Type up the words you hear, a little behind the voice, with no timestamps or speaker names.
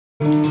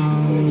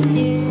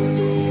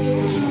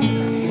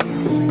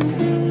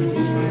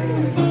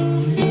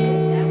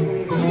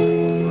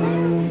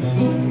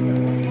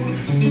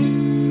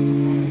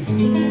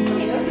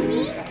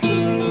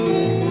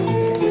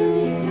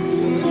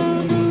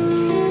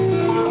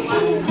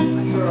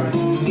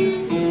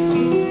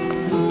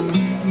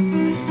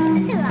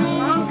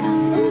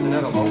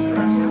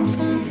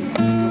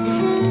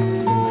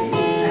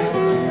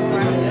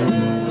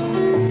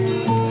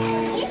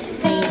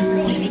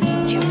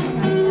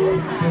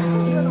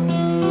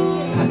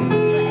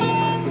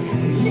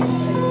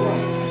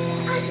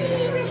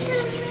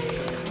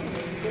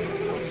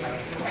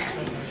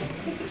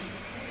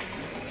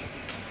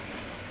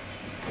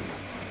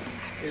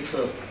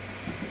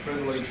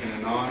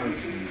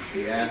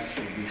asked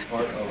to be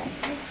part of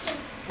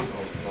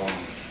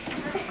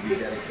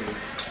rededicate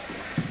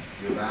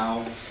your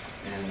vows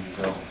and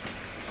to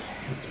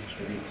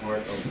be part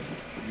of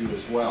you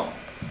as well.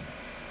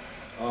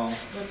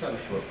 Let's have a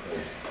short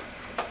prayer.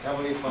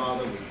 Heavenly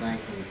Father, we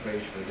thank and we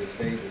praise you for this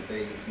day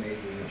you've made.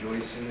 We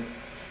rejoice in it.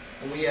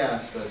 And we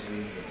ask as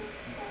we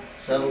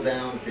settle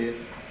down a bit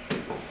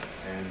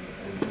and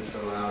just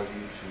allow you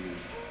to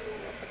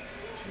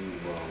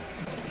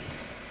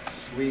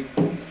sweep a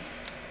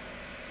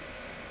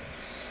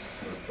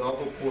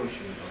double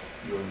portion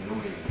of your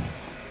anointing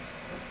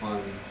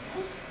upon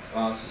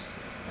us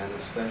and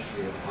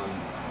especially upon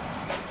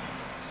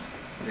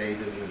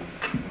David and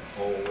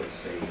Nicole as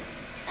they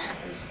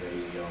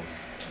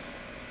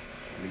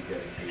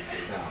rededicate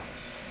their vows.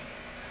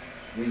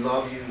 We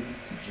love you,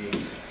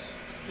 Jesus.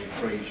 We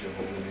praise your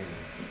holy name.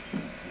 We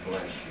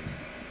bless you.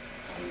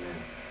 Amen.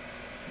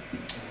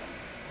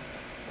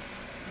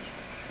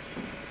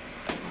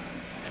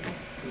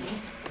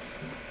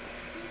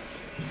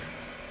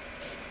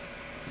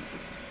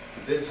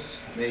 This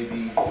may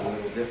be a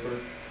little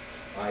different.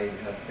 I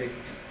have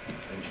picked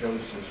and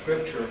chose some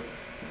scripture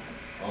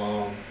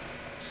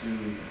to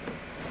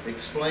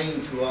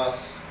explain to us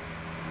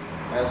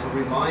as a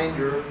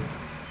reminder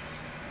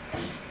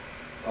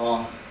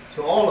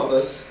to all of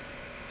us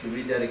to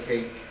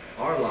rededicate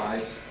our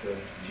lives to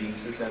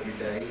Jesus every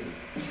day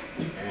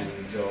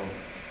and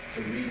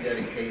to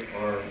rededicate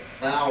our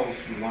vows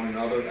to one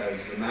another as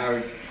a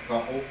married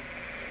couple.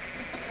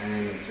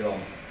 And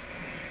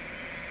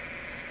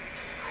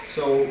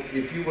so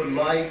if you would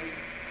like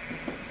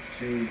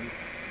to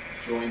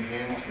join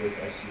hands with,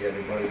 I see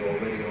everybody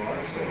already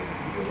are, so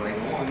you're right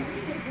on.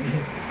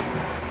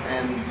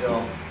 And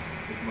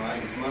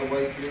is my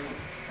wife here?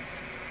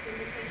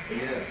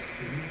 Yes.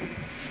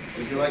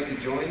 Would you like to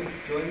join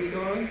me,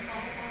 darling?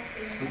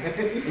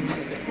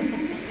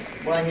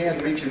 My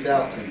hand reaches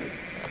out to you.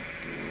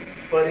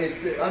 But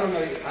it's, I don't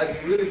know, I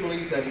really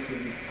believe that it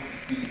can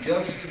be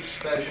just as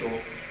special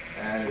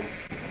as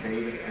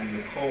David and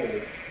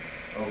Nicole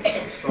of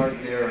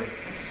starting their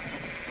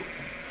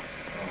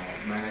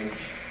marriage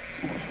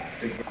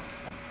together.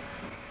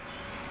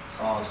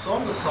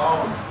 Song of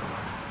Solomon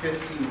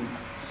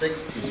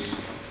 15:16.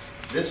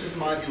 This is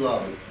my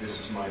beloved, this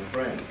is my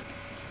friend.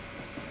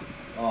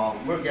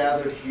 We're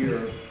gathered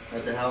here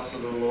at the house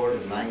of the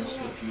Lord in Lancaster,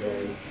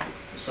 PA,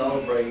 to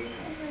celebrate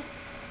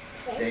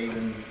David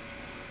and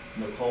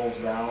Nicole's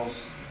vows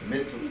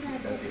that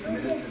they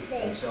committed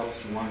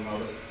themselves to one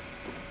another,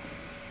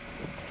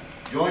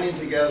 joining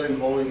together in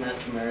holy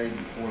matrimony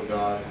before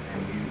God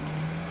and you.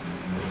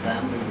 The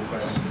family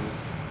requested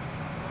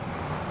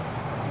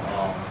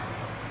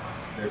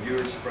their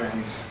dearest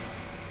friends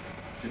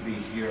to be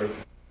here.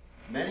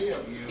 Many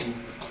of you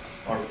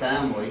are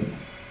family.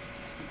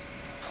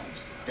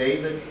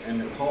 David and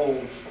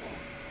Nicole's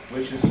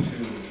wishes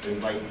to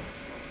invite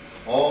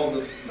all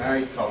the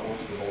married couples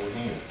to hold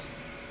hands.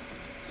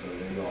 So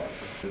they are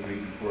to agree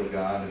before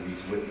God and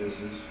these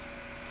witnesses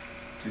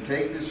to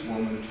take this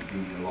woman to be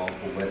your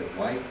lawful wedded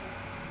wife,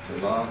 to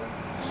love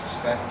and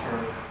respect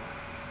her,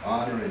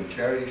 honor and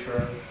cherish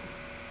her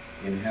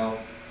in health,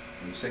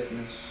 in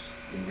sickness,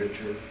 in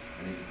richer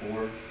and in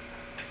poor,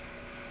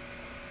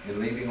 in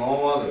leaving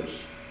all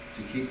others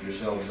to keep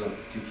yourself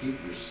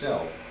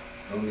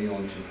only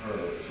unto her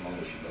as long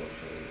as you both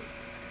show it.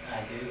 I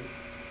do.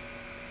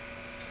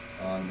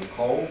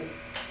 Nicole,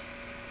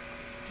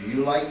 do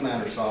you like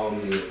manner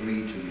solemnly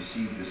agree to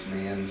receive this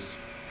man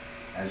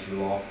as your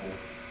lawful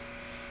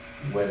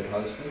wedded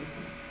husband?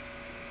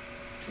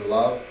 To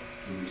love,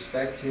 to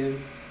respect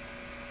him,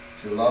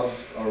 to love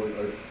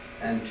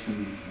and to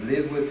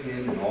live with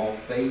him in all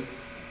faith,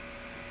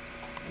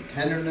 in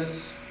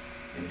tenderness,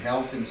 in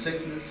health and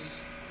sickness,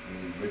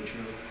 in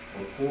richer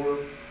or poor,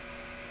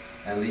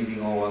 and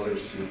leaving all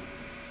others to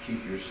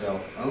keep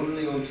yourself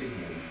only unto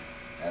him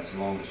as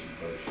long as you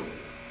both show it.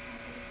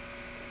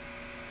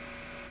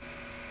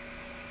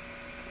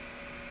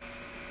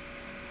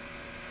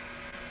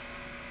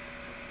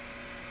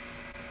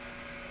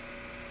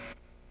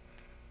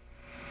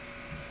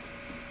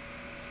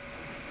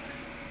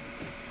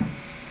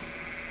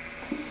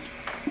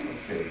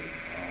 Okay,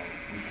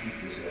 repeat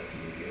this after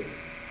me, David.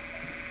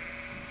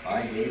 I,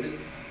 David,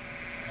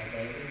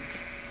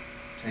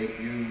 take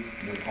you,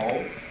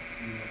 Nicole,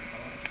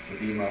 to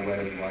be my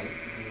wedded wife.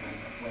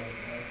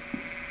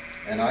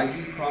 And I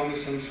do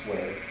promise and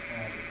swear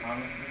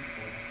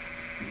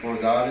before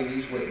God and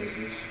these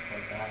witnesses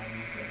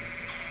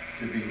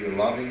to be your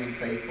loving and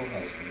faithful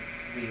husband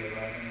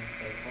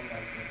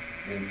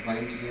in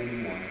plenty and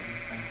in want,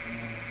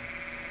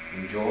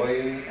 in joy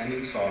and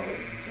in sorrow,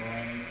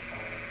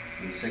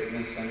 in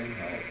sickness and in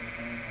health,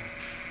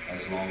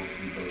 as long as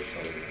we both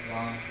show it.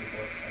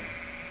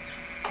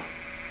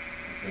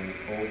 Okay,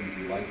 Nicole, would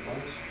you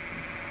likewise?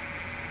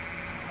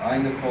 I,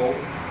 Nicole,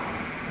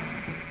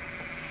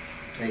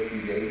 take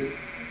you, David,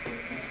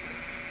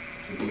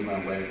 to be my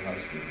wedded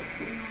husband.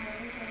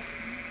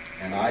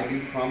 And I do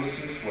promise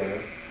and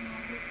swear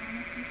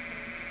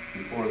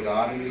before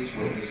God and these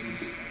witnesses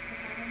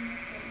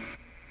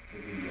to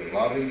be your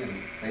loving and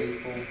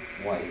faithful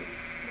wife,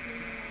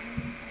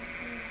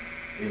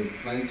 in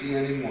plenty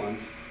and in want,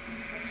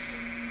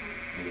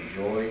 in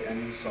joy and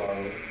in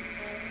sorrow,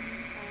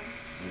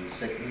 in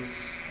sickness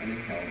and in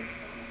health,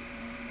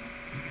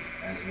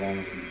 as long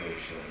as we both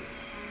shall live.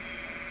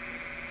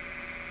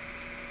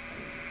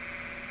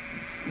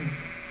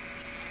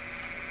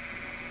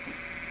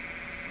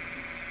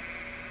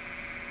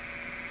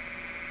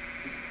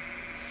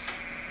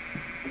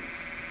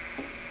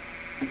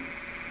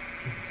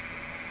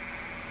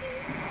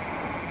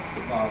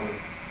 Father,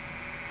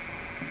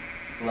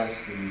 bless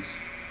these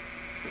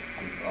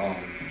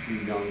two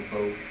young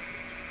folk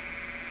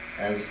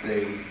as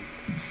they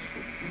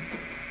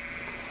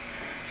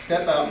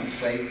step out in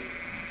faith,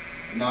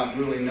 not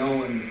really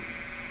knowing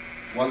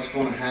what's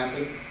going to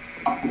happen,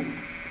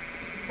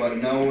 but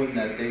knowing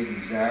that they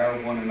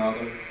desire one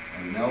another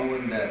and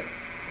knowing that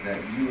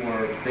you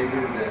are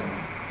bigger than,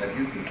 that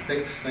you can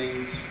fix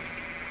things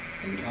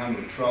in time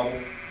of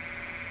trouble.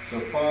 So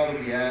Father,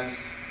 we ask,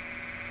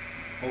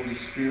 Holy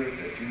Spirit,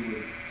 that you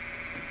would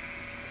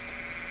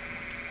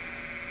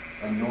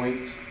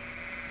anoint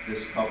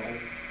this couple,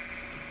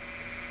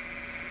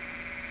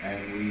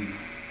 and we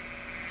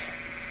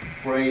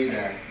pray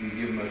that you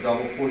give them a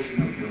double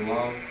portion of your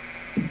love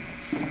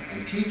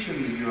and teach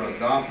them that your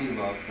agape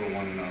love for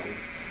one another,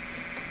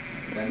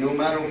 that no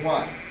matter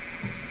what,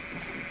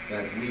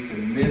 that we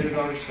committed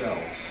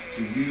ourselves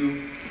to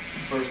you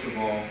first of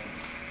all,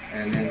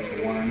 and then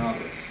to one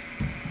another.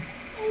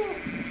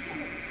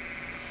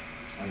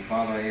 And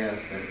Father, I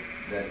ask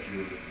that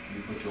you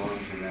put your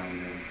arms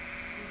around them,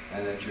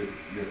 and that your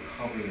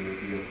covering will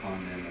be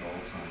upon them at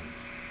all times.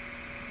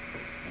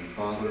 And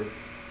Father,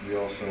 we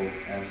also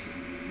ask that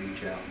you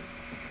reach out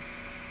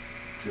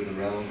to the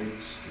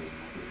relatives,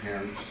 to the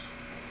parents,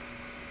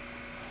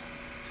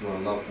 to our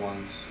loved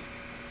ones,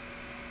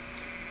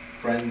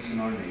 friends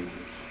and our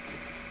neighbors.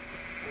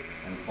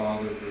 And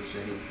Father, if there's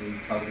anything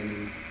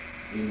tugging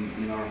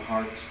in our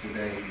hearts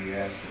today, we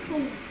ask that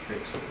you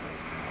fix it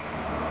right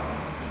now.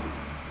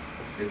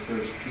 If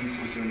there's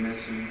pieces are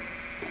missing,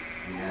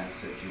 we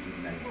ask that you would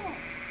mend them.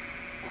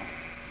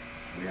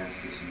 We ask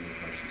this in your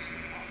precious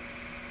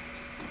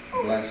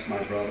name. Bless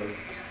my brother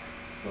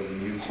for the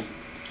music,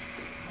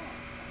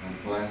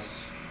 and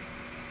bless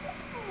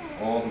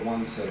all the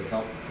ones that have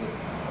helped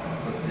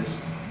put this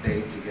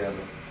day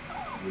together.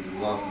 We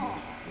love you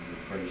and we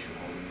praise your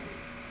holy name.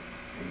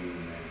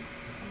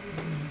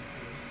 Amen.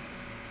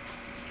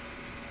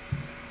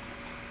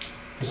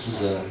 This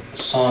is a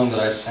song that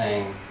I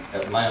sang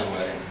at my own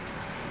wedding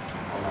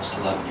almost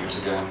 11 years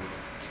ago.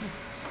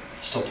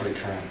 It's still pretty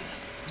current.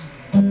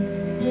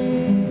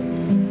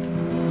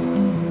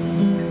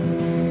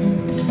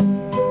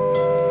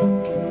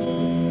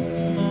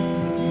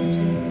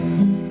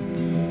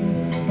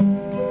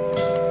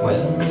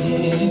 Well,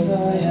 here I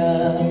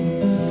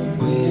am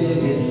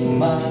with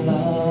my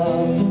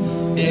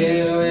love.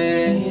 Here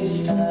we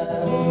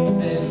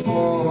stand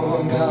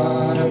before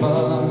God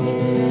above.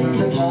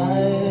 The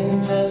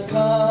time has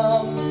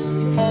come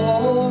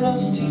for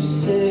us to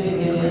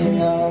say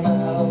our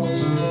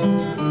vows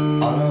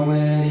on our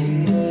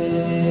wedding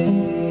day.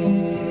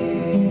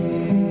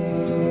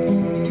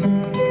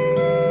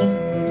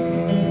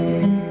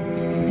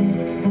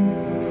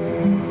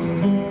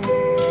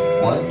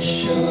 What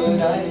should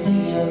I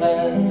feel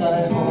as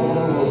I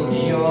hold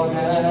your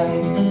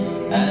hand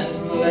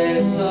and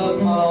place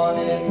upon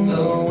it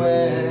the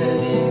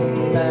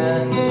wedding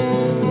band?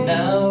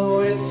 Now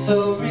it's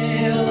so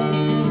real,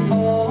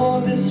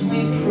 for this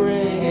we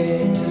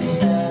pray to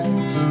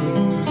stand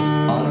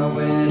on our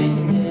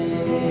wedding day.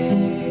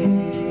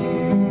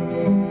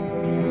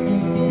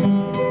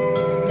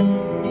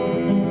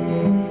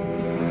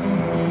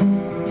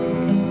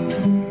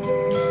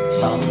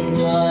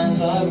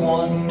 Sometimes I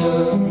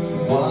wonder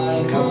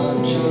why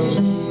God chose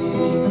me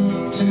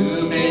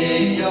to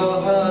be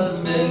your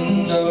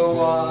husband, or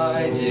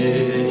why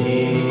did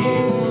he?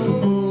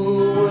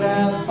 Who would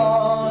have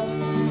thought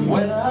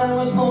when I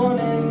was born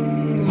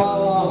in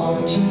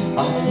March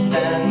I'd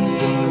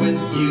stand with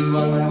you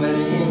on my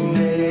wedding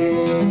day?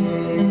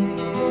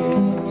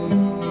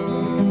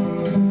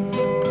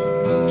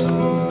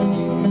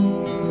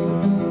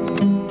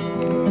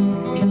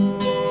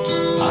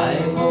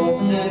 I've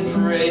hoped and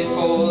prayed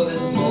for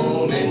this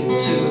moment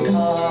to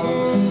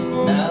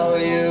come. Now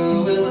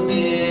you will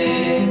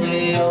be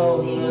the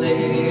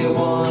only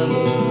one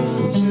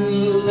to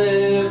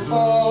live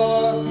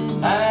for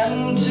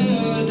and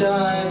to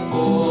die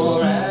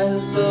for,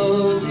 as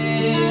so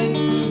did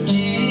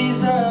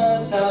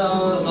Jesus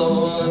our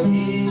Lord.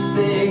 These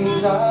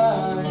things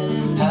I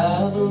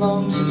have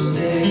longed to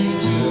say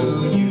to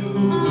you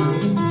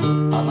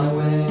on my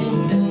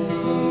wedding day.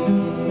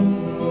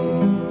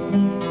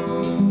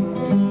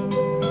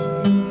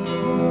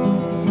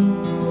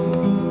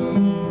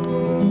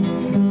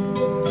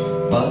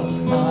 But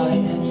I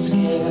am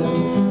scared,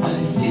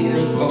 I fear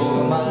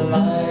for my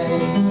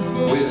life.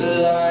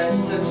 Will I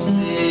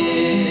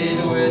succeed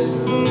with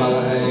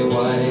my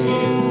wife?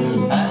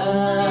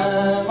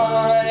 Am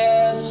I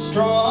as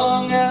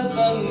strong as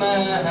the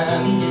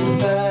man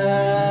that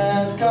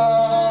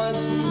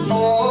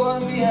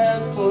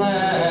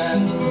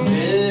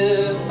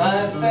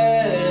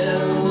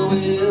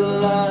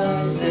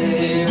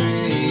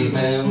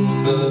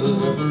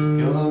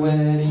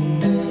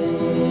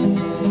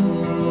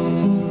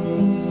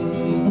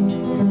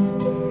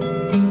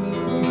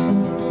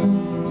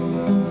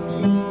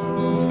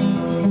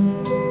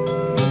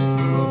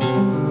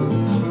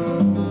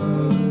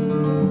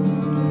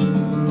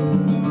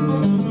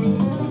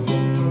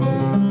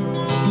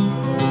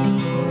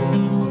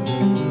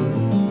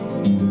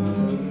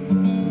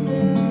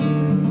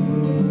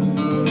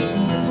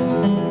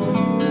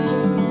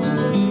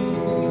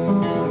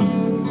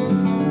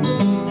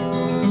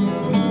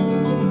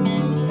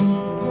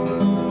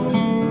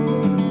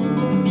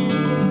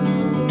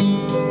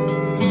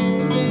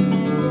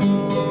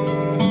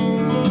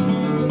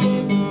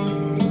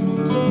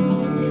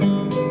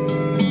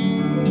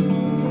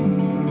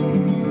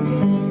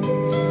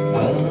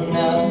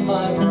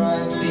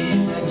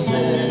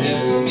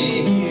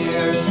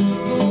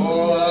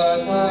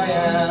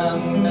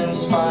in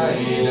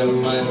spite of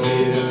my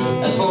fear.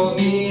 As for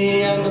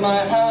me and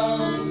my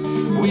house,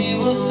 we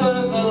will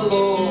serve the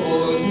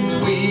Lord.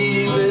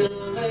 We will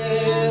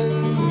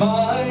live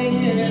by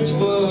His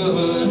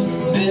word.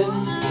 This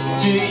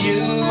to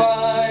you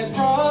I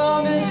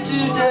promise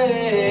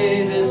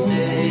today, this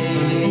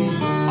day,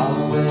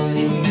 our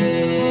wedding day.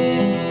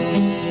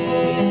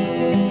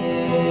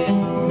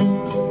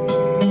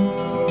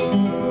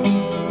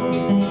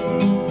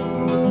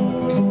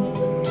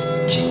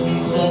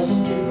 Jesus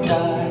did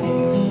die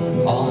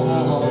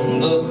on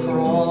the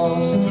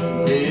cross.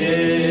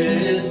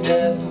 His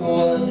death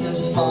was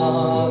His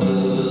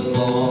Father's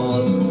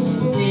loss.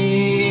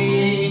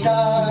 He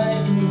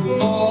died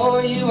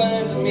for you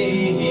and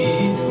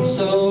me,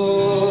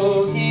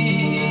 so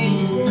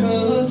He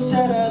could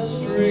set us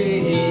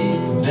free.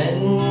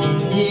 Then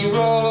He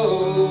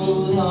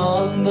rose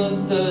on the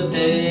third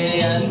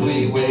day, and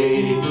we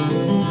wait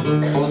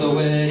for the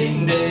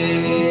wedding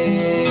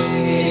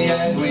day,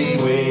 and we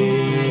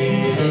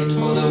wait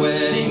for the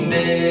wedding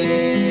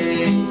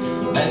day,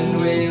 and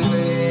we wait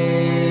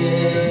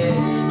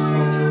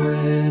for the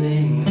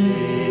wedding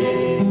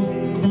day.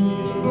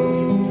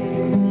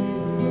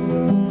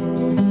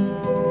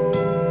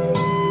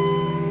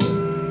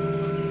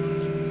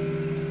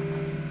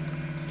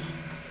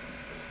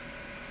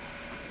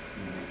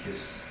 You want to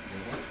kiss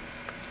your wife?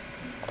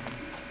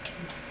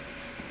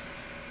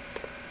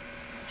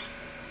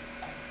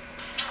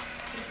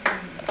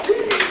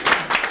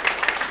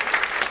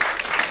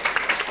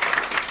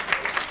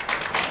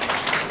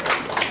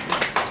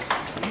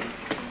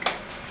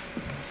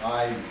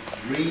 I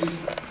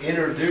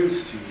reintroduce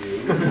to you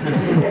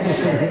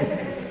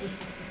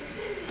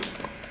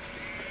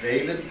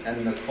David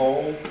and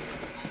Nicole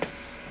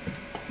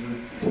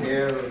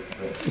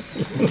Gutierrez.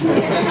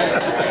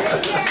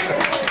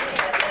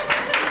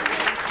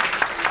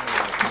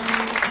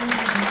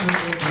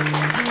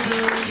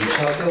 You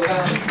shall go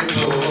out with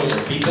joy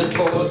and be the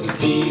forth with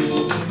peace.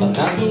 The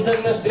mountains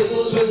and the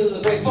hills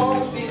will break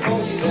forth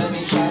before you. There'll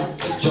be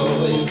shouts of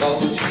joy, and all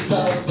the trees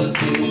of the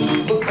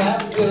field will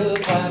clap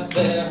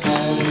their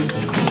hands.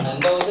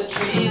 And all the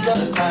trees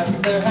will clap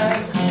their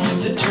hands.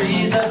 The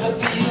trees of the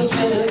field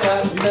will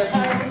clap their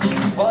hands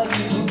while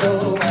you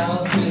go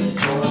out with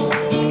joy.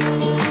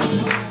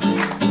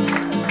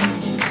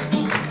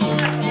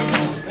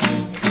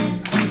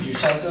 You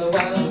shall go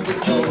out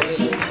with joy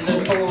and be the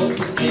forth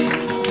with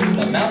peace.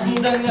 The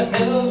mountains and the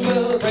hills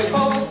will break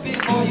forth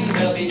before you.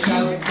 There'll be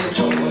shouts of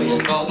joy,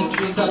 and all the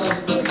trees of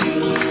the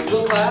field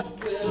will clap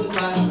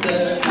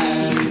their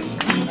hands.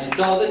 And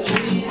all the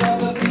trees of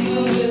the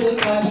field will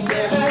clap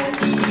their hands.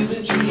 The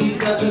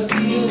trees of the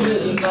field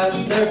will clap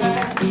their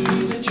hands.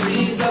 The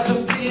trees of the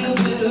field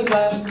will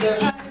clap their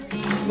hands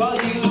while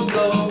you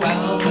go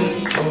out with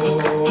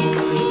joy.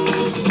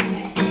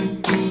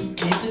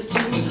 Keep the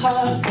simcha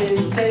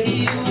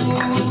tzeyu,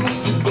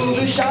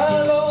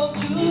 ubeshalom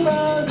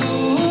tuvanu.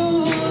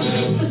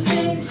 The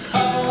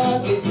simcha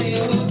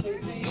tzeyu,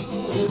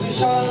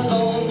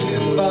 ubeshalom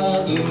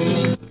tuvanu.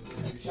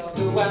 You shall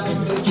go out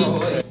with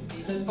joy,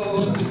 even for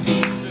the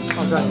peace.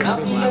 The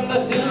mountains and the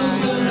hills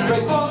will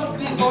break forth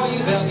before you.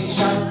 There'll be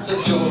shouts of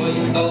joy,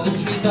 and all the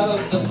trees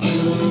of the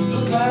field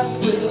will clap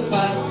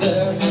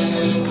their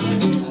hands.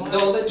 And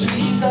all the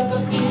trees of the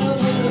field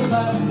will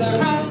clap their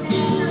hands. The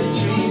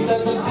trees of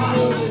the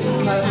field will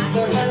clap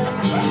their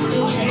hands.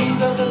 The trees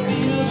of the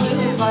field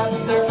will clap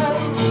their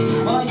hands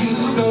while you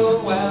go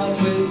out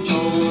with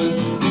joy.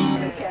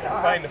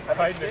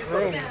 Find the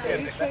groom in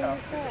the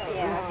house.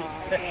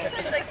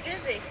 She's like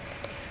dizzy.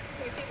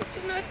 She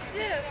knows what to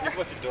do.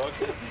 What the dog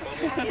says.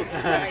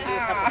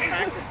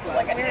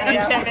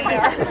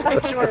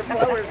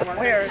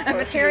 The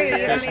material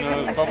you don't even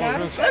look,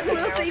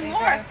 Ruthie,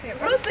 more.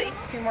 Ruthie. A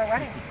few more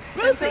runnings.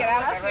 Ruthie, get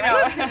out of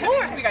there.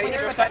 More. We got to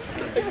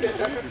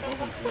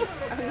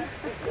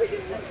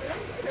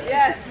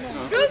Yes.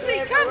 Ruthie,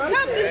 come,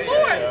 there's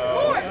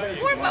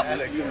more bubbles.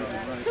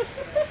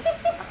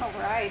 All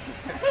right.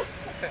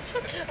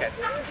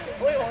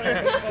 We won't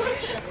even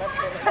I'm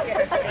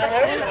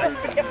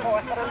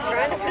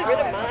trying to get rid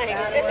of mine.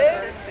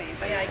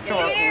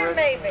 Here,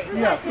 maybe.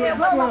 Yeah,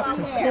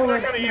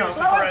 we're going to use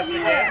the rest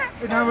again.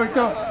 No, we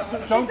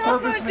don't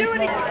purposely do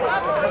anything.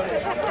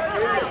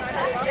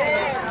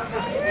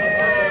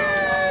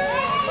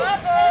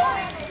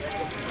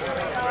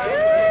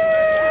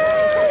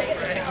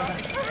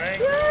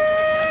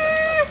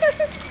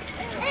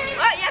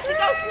 What, you have to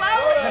go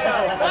slowly?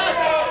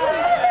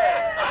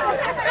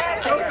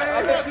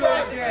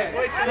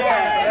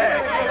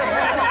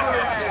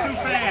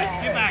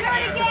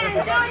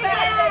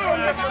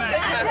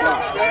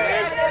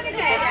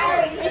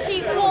 Is she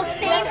cool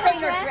stand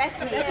her dress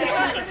me?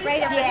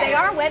 Right up, but they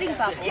are wedding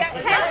bubbles. Yeah,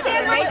 Can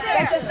stand right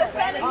there.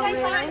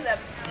 behind them.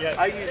 Yes.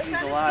 I use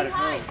these a lot at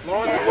home.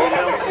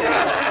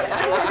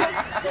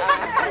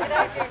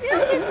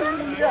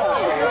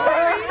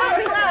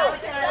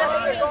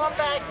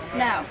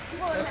 No.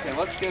 Okay,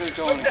 let's get it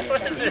going again.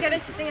 You gotta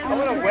stand. I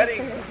want a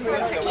wedding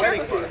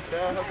part.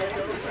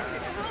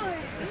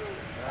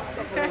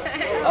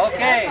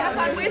 Okay.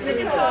 Where's the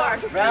guitar?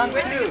 Round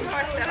Where's the two.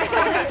 guitar stuff?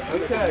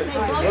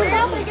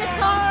 Grab the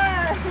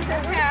guitar.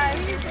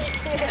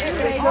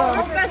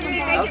 We're supposed to be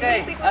making Okay,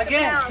 music with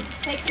again. the bells.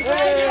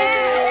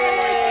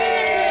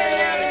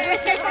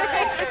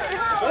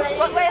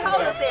 Wait,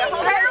 hold it there.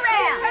 Hold Turn it.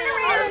 around.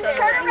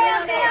 Turn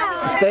around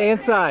now. Stay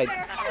inside.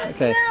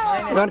 Okay.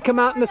 You want to come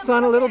out in the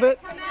sun a little bit?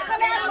 Come out a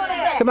little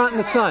bit. Come out in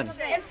the sun.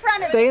 In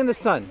front of Stay in the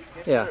sun.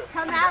 Yeah.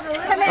 Come out a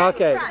little bit.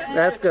 Okay,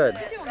 that's good.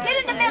 Get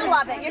in the middle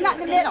of it. You're not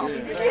in the middle.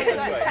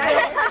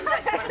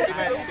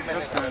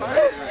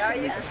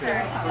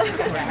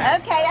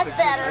 Okay, that's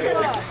better.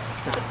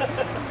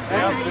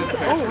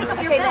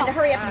 Okay, Linda,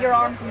 hurry up. Your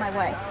arm's in my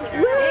way.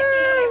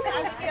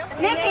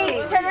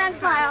 Nikki, turn around and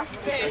smile.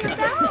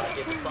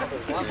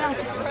 All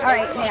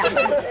right, now.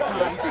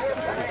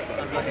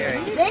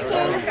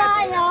 Nikki,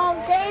 smile.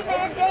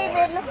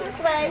 David, look this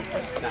way.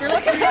 You're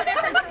looking in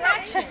different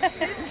directions.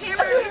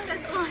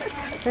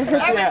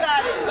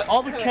 Yeah,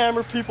 all the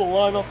camera people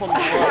line up on the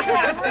wall.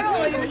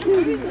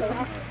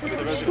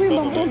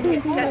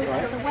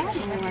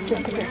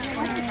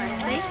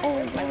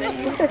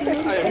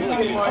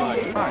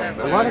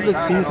 A lot of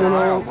it's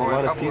seasonal, a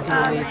lot of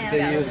seasonal needs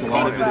they use, a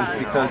lot of it is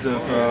because of the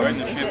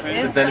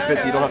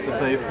benefits you don't have to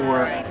pay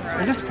for,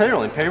 and just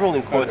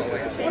payrolling quotas.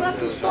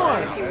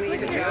 If you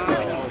leave a job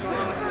and you go to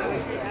another,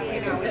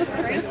 you know, it's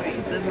crazy.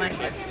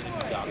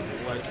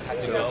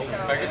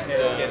 What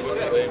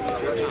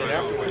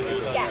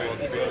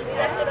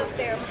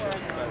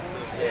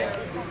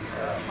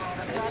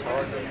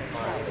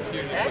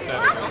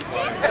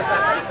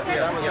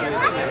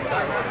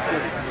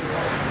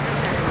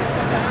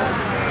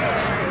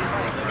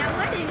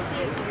is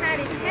he had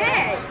his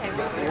head?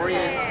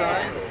 Orient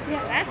sign.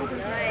 That's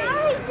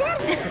nice.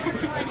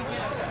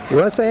 You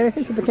want to say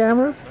anything to the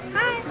camera?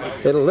 Hi.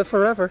 It'll live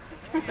forever.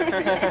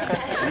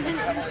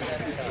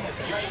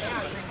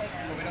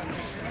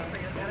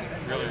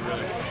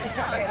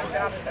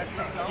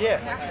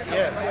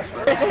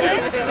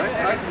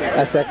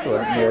 That's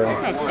excellent. Yeah.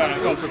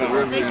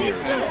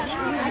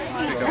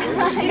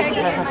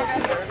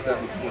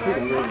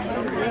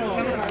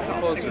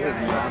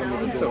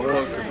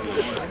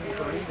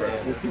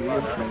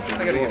 I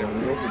gotta get it.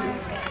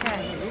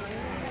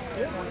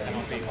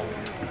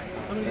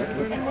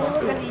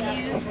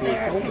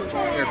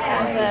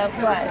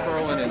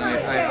 Curling, and I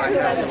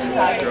had a little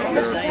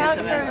more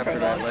stroke there after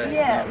that last.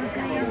 Yeah, it was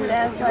going to use it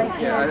as like.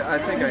 Yeah, I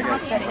think I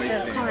got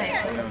placed in.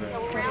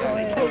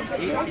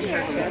 He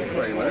had to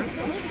play left.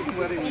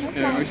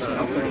 Yeah, we should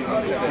also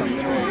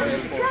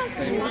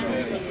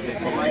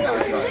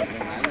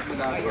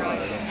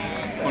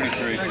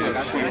 23.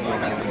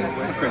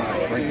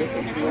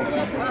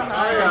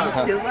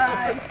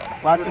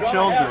 Lots of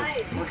children.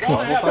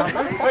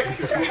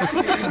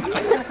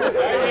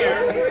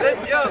 Good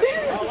joke.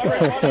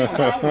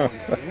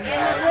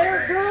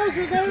 Girls,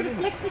 you go to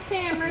flick the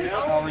cameras.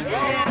 Oh,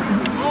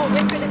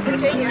 Richard and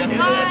Virginia.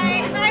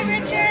 Hi,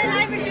 Richard.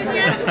 Hi,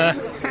 Virginia.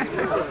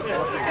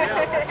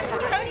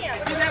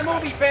 See that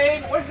movie,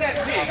 babe? Where's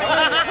that pig?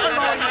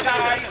 Oh, you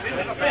guys. This is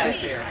the best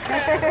here.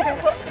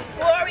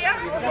 Gloria.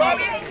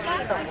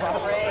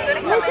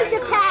 Listen to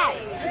Pat.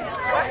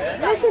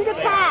 Listen to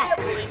Pat.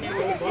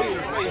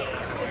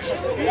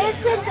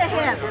 Listen to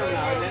him.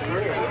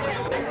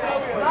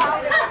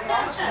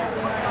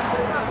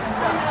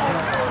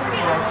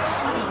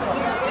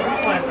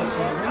 Plant this in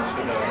the ridge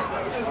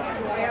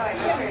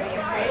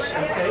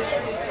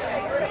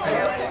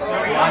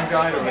Mine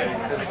died already.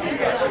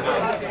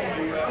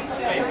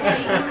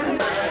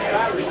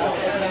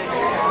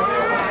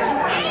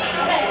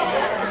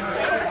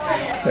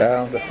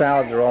 Well, the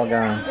salads are all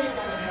gone.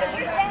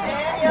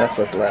 That's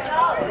what's left.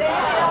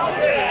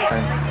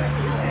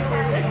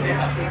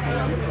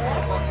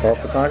 All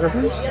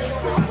photographers?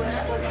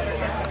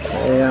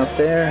 Way out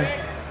there.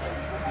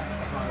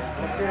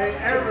 Okay,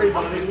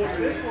 everybody look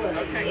this way.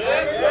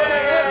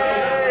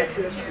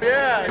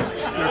 Yeah.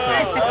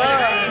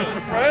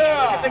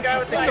 The guy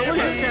with the camera.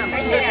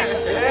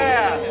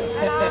 Yeah.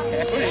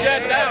 Who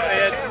shut down,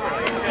 Ed?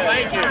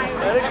 Thank you.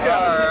 Let it go.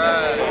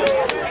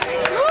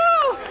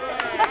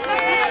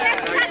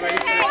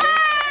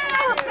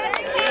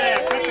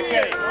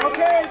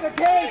 Okay, the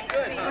cake.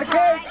 The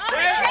cake.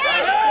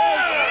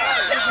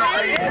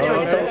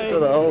 Oh, toast to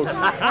the host.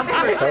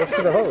 Toast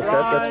to the host.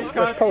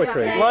 That's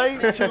poetry.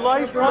 Life to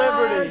life,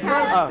 liberty.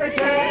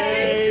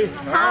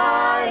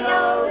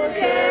 Hi-ho, the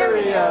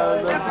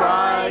cherry-o, the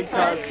bride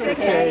cuts the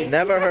cake.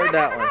 Never heard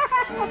that one.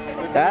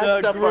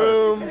 That's The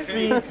groom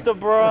feeds the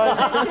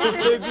bride.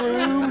 The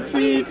groom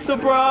feeds the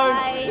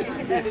bride.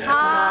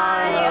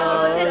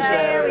 Hi-ho, the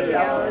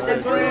cherry-o, the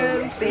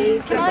groom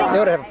feeds the You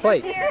ought to have a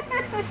plate.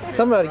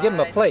 Somebody give him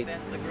a plate.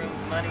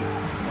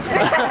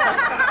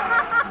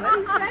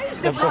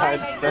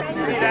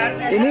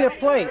 You need a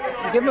plate.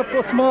 Give him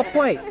a small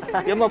plate.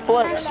 Give him a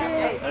plate.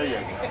 There you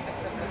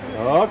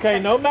go. Okay,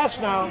 no mess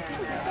now.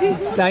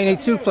 Now you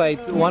need 2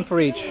 plates, 1 for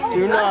each.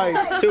 Too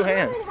nice. 2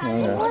 hands.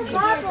 Here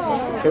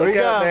we Look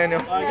go. out, Daniel.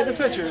 Get the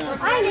picture.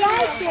 I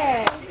like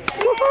it.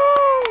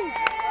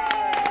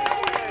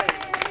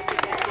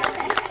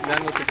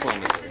 done with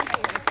diplomacy.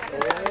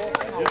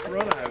 Just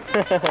run out.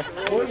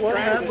 Boy, what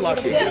am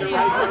lucky? We've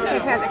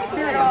had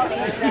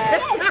experience.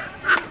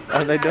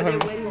 Are they doing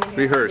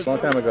rehearse? A long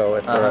time ago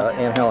with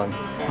Aunt Helen.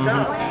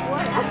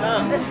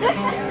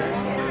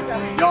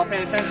 Y'all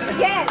paying attention?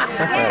 Yes,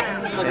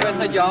 yes. Look, I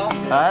said y'all.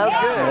 That's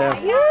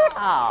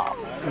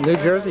good. New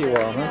Jersey you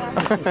are,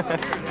 huh?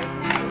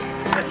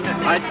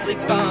 I'd sleep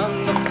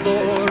on the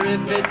floor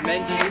if it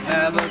meant you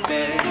have a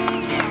bed.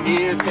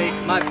 Here, take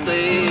my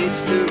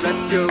place to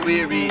rest your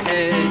weary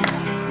head.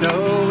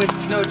 No,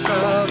 it's no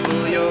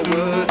trouble, you're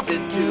worth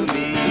it to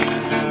me.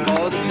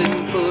 For the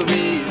simple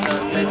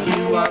reason that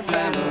you are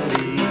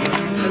family.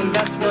 And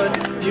that's what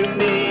you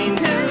mean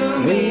to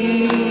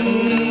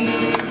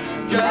me.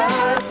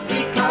 Just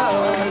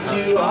because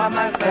you are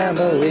my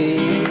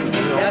family.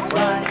 That's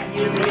what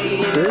you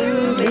mean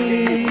to me.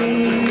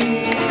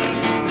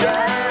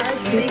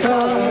 Just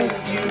because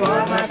you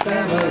are my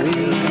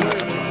family.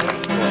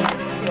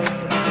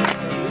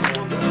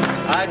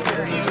 I'd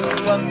cook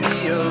you a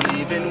meal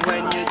even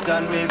when you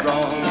done me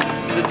wrong.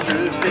 The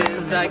truth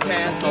is I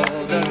can't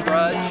hold a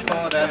grudge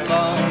for that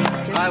long.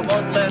 I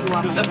won't let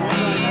the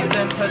peas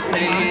and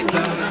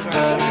potatoes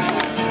go,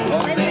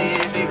 only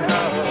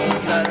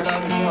because I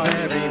love you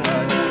very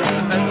much.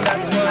 And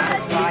that's what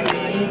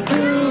you mean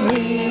to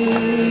me.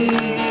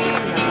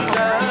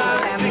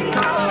 Just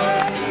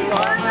because you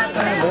are my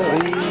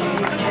family.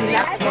 And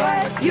that's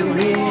what you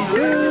mean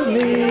to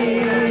me.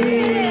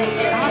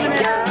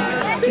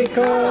 Just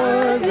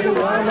because you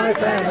are my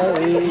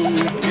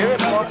family.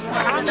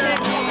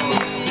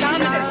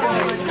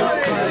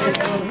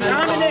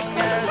 Dominic,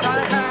 as I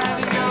have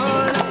your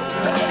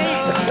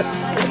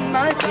love in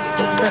my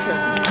side.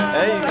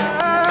 Hey.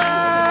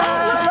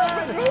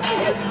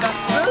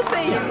 That's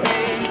Ruthie.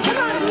 Come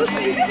on,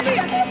 Ruthie.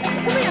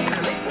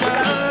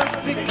 Just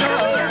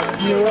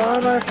because You are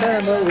my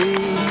family.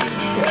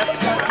 that's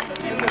what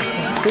you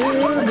mean To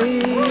me.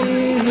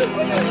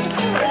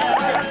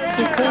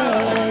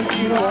 Because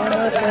you are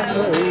my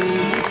family.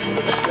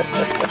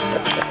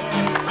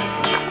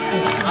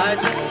 I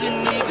listen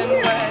even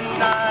when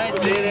I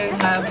didn't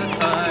have the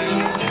time.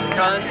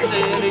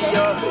 Consider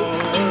yours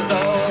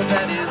all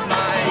that is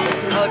mine.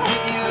 I'll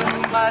give you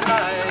my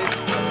life.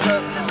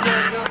 Just so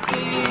you'll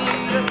see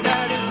that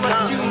that is what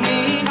you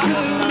mean to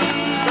me.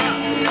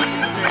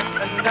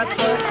 And that's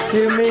what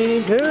You mean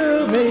to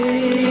me.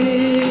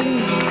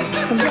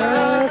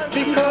 Just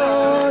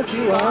because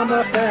you are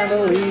my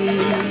family.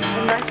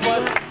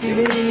 You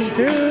mean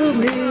to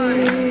me.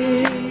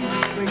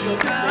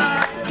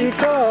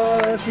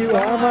 Because you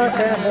are my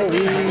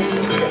family.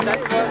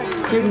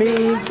 You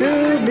mean to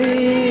me.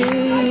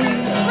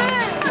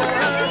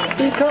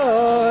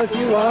 Because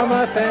you are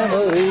my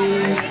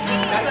family.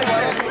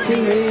 You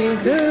mean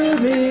to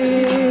me.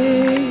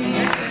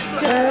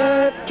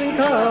 Just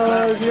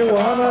because you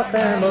are my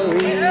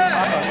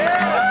family.